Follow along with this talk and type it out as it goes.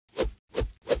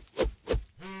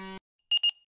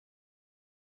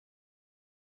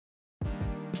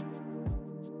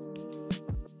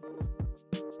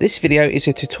This video is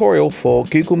a tutorial for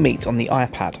Google Meet on the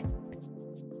iPad.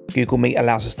 Google Meet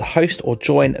allows us to host or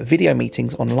join video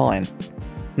meetings online,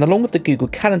 and along with the Google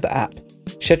Calendar app,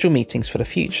 schedule meetings for the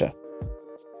future.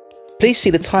 Please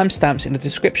see the timestamps in the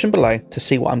description below to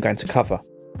see what I'm going to cover.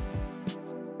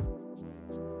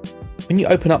 When you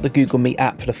open up the Google Meet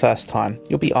app for the first time,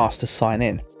 you'll be asked to sign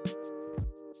in.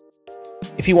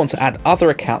 If you want to add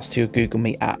other accounts to your Google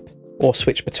Meet app or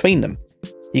switch between them,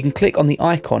 you can click on the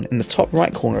icon in the top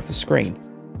right corner of the screen.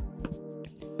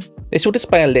 This will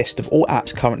display a list of all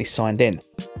apps currently signed in,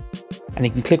 and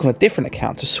you can click on a different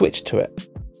account to switch to it.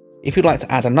 If you'd like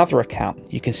to add another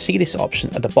account, you can see this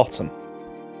option at the bottom.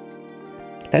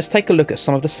 Let's take a look at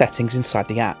some of the settings inside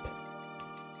the app.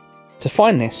 To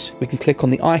find this, we can click on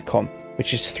the icon,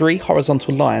 which is 3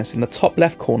 horizontal lines in the top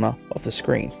left corner of the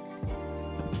screen.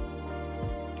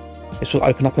 This will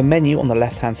open up a menu on the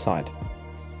left hand side.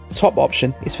 The top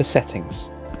option is for settings.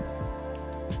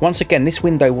 Once again, this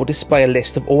window will display a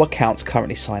list of all accounts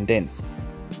currently signed in.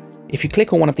 If you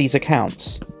click on one of these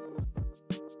accounts,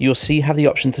 you'll see you have the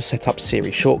option to set up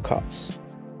Siri shortcuts.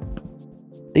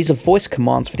 These are voice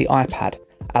commands for the iPad,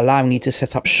 allowing you to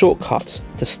set up shortcuts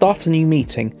to start a new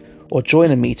meeting or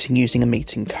join a meeting using a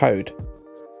meeting code.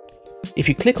 If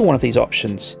you click on one of these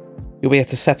options, you'll be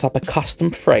able to set up a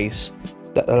custom phrase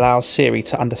that allows Siri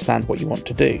to understand what you want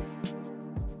to do.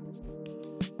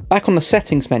 Back on the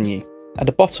settings menu, at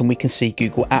the bottom we can see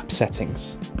Google App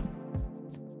Settings.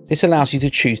 This allows you to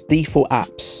choose default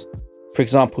apps. For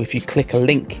example, if you click a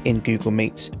link in Google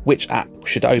Meet, which app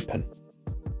should open.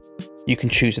 You can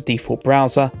choose a default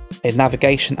browser, a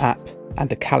navigation app,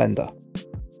 and a calendar.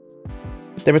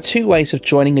 There are 2 ways of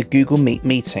joining a Google Meet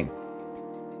meeting.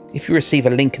 If you receive a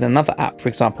link in another app, for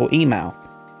example email,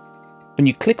 when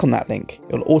you click on that link,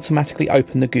 it will automatically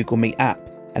open the Google Meet app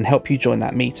and help you join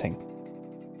that meeting.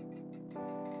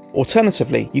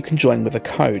 Alternatively, you can join with a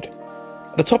code.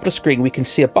 At the top of the screen we can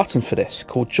see a button for this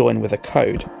called Join with a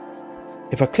Code.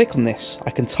 If I click on this,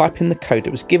 I can type in the code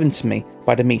that was given to me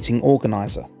by the meeting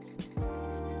organiser.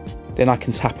 Then I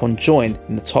can tap on Join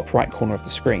in the top right corner of the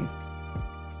screen.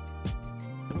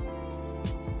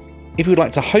 If you would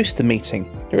like to host a meeting,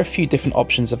 there are a few different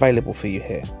options available for you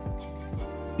here.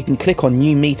 You can click on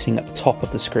New Meeting at the top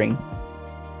of the screen,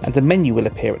 and a menu will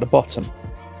appear at the bottom.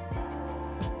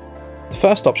 The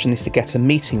first option is to get a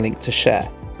meeting link to share.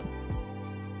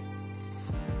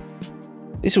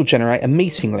 This will generate a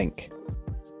meeting link.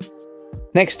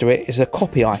 Next to it is a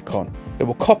copy icon. It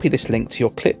will copy this link to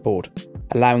your clipboard,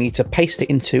 allowing you to paste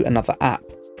it into another app,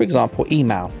 for example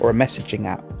email or a messaging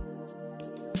app.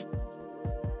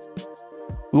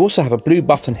 We also have a blue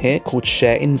button here called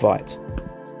Share Invite.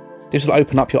 This will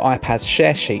open up your iPad's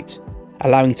share sheet,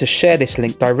 allowing you to share this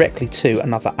link directly to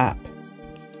another app.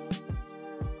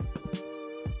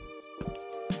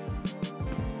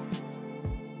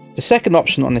 The second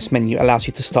option on this menu allows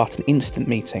you to start an instant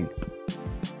meeting.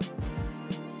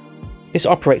 This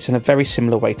operates in a very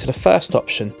similar way to the first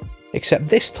option, except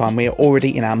this time we are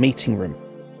already in our meeting room.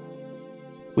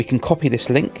 We can copy this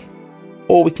link,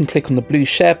 or we can click on the blue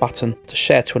share button to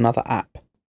share to another app.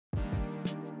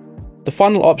 The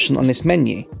final option on this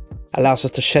menu allows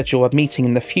us to schedule a meeting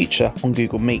in the future on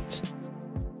Google Meet.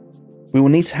 We will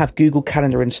need to have Google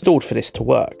Calendar installed for this to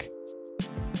work.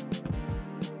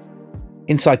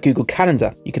 Inside Google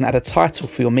Calendar, you can add a title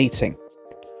for your meeting.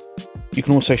 You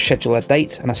can also schedule a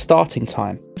date and a starting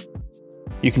time.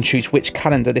 You can choose which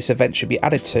calendar this event should be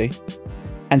added to,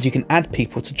 and you can add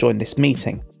people to join this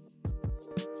meeting.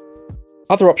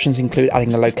 Other options include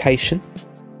adding a location,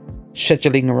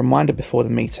 scheduling a reminder before the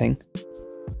meeting,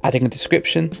 adding a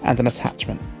description and an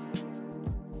attachment.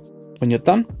 When you're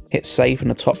done, hit Save in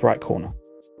the top right corner.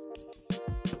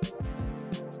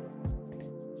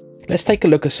 Let's take a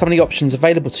look at some of the options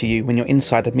available to you when you're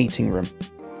inside a meeting room.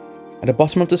 At the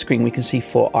bottom of the screen we can see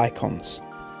 4 icons.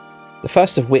 The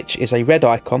first of which is a red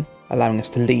icon, allowing us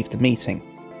to leave the meeting.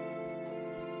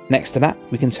 Next to that,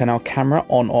 we can turn our camera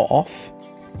on or off.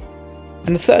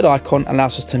 And the third icon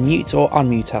allows us to mute or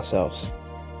unmute ourselves.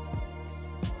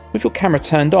 With your camera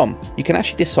turned on, you can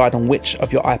actually decide on which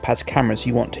of your iPad's cameras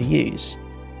you want to use.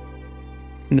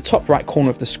 In the top right corner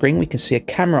of the screen we can see a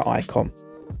camera icon.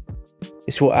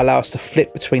 This will allow us to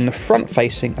flip between the front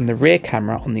facing and the rear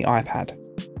camera on the iPad.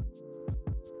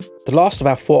 The last of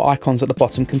our 4 icons at the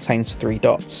bottom contains 3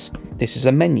 dots. This is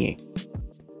a menu.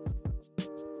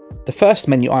 The first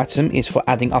menu item is for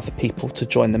adding other people to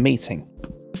join the meeting.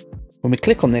 When we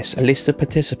click on this, a list of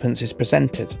participants is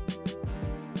presented.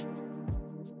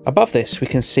 Above this, we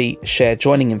can see share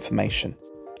joining information.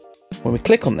 When we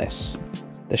click on this,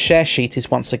 the share sheet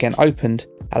is once again opened,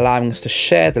 allowing us to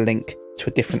share the link to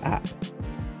a different app.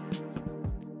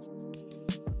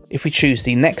 If we choose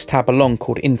the next tab along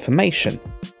called Information,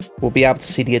 we'll be able to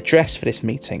see the address for this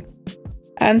meeting,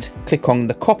 and click on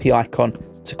the copy icon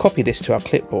to copy this to our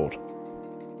clipboard.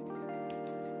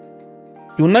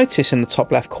 You'll notice in the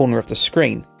top left corner of the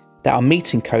screen that our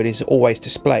meeting code is always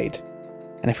displayed,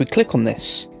 and if we click on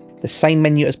this, the same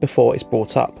menu as before is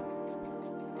brought up.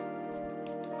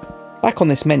 Back on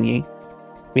this menu,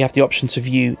 we have the option to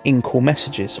view in-call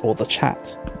messages or the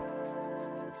chat.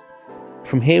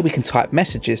 From here we can type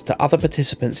messages to other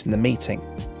participants in the meeting.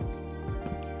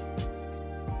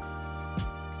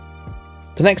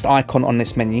 The next icon on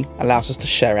this menu allows us to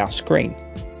share our screen.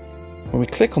 When we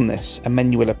click on this, a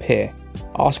menu will appear,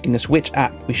 asking us which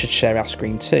app we should share our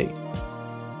screen to.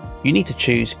 You need to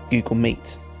choose Google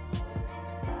Meet.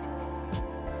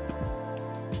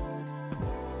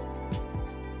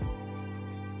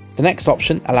 The next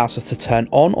option allows us to turn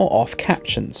on or off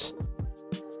captions.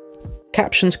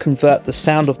 Captions convert the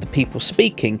sound of the people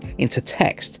speaking into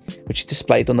text, which is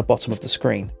displayed on the bottom of the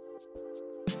screen.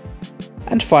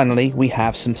 And finally, we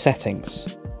have some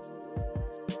settings.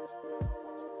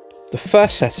 The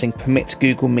first setting permits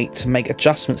Google Meet to make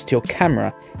adjustments to your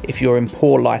camera if you're in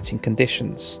poor lighting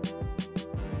conditions.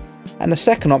 And the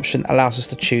second option allows us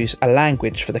to choose a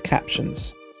language for the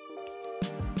captions.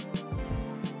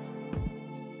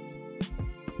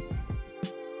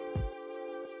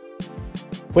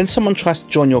 When someone tries to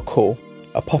join your call,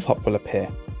 a pop-up will appear.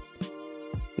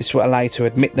 This will allow you to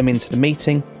admit them into the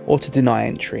meeting or to deny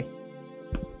entry.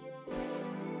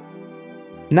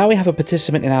 Now we have a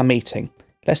participant in our meeting,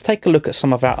 let's take a look at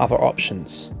some of our other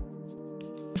options.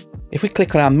 If we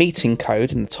click on our meeting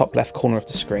code in the top left corner of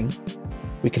the screen,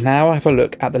 we can now have a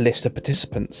look at the list of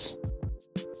participants.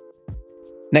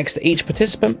 Next to each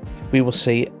participant, we will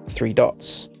see 3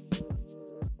 dots.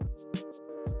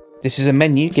 This is a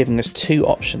menu giving us 2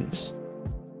 options.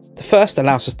 The first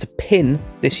allows us to pin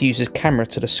this user's camera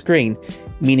to the screen,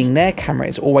 meaning their camera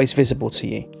is always visible to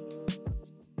you.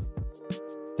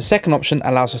 The second option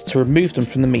allows us to remove them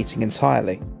from the meeting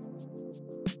entirely.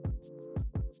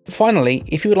 Finally,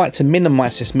 if you would like to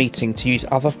minimize this meeting to use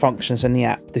other functions in the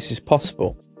app, this is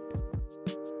possible.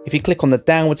 If you click on the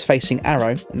downwards facing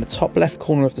arrow in the top left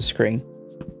corner of the screen,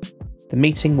 the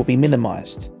meeting will be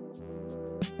minimized.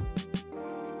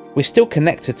 We're still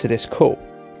connected to this call.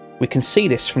 We can see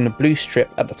this from the blue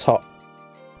strip at the top,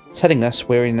 telling us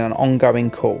we're in an ongoing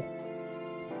call.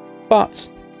 But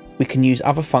we can use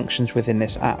other functions within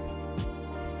this app.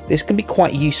 This can be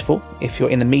quite useful if you're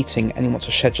in a meeting and you want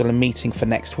to schedule a meeting for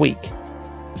next week.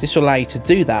 This will allow you to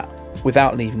do that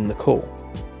without leaving the call.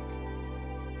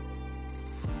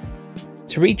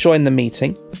 To rejoin the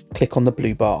meeting, click on the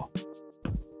blue bar.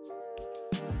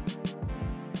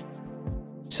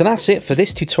 So that's it for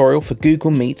this tutorial for Google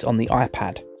Meet on the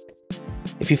iPad.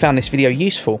 If you found this video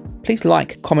useful, please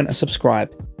like, comment and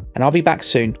subscribe, and I'll be back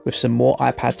soon with some more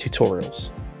iPad tutorials.